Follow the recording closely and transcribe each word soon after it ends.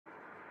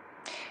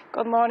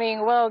Good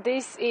morning. Well,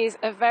 this is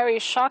a very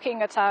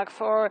shocking attack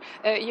for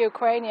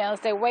Ukrainians.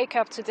 They wake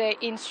up today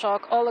in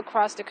shock all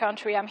across the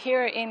country. I'm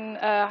here in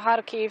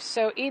Kharkiv,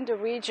 so in the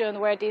region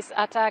where this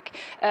attack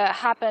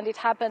happened. It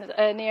happened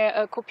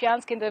near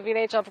Kupiansk in the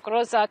village of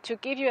Hroza. To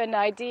give you an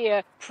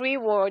idea,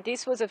 pre-war,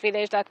 this was a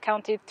village that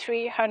counted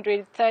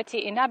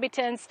 330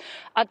 inhabitants.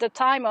 At the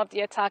time of the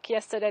attack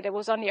yesterday, there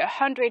was only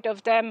 100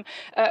 of them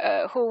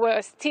who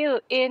were still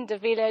in the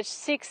village.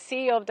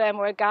 60 of them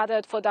were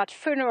gathered for that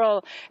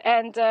funeral.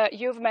 And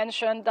you've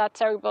mentioned that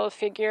terrible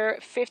figure.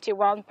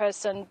 51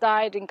 persons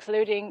died,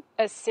 including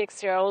a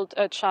 6-year-old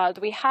child.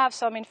 We have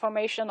some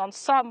information on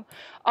some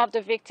of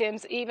the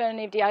victims, even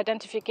if the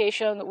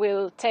identification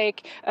will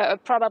take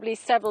probably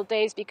several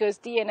days, because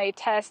DNA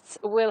tests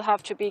will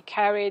have to be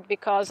carried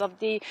because of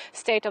the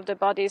state of the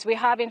bodies. We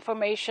have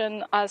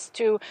information as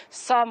to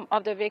some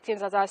of the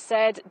victims. As I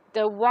said,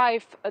 the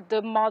wife,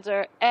 the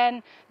mother,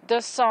 and the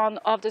son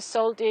of the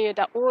soldier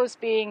that was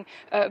being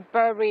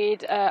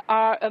buried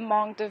are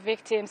among the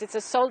victims. It's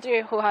a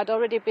soldier who had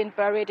already been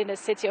buried in the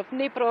city of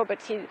Dnipro,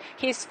 but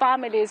his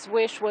family's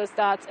wish was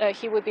that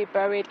he would be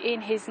buried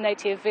in his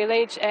native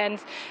village.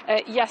 And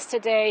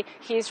yesterday,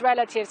 his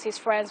relatives, his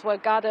friends were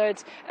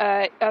gathered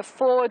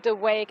for the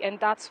wake, and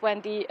that's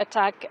when the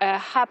attack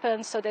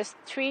happened. So there's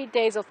 3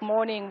 days of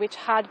mourning which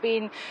have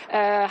been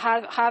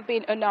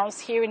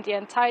announced here in the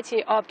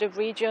entirety of the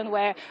region,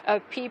 where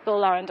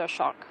people are under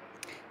shock.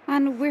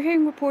 And we're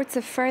hearing reports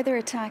of further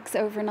attacks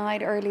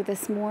overnight early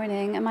this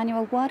morning.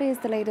 Emmanuelle, what is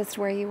the latest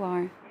where you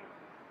are?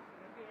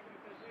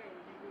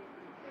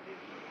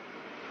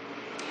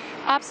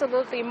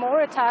 Absolutely,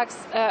 more attacks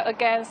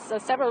against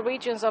several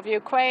regions of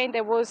Ukraine.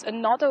 There was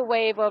another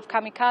wave of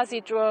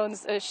kamikaze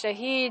drones,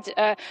 Shahid,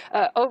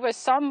 over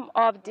some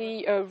of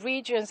the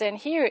regions. And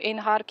here in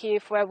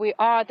Kharkiv, where we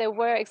are, there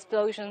were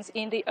explosions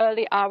in the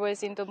early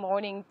hours in the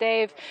morning.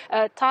 They've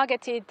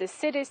targeted the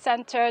city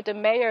center. The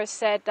mayor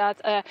said that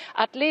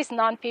at least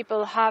 9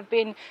 people have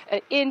been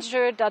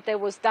injured, that there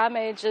was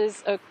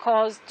damages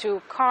caused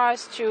to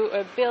cars,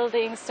 to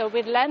buildings. So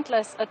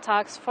relentless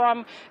attacks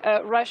from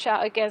Russia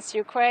against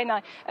Ukraine.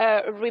 I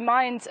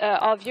remind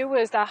our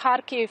viewers that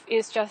Kharkiv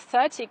is just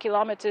 30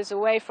 kilometers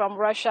away from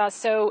Russia,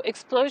 so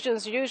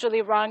explosions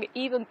usually run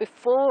even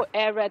before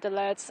air raid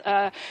alerts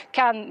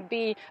can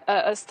be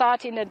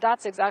starting, and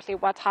that's exactly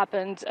what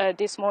happened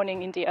this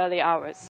morning in the early hours.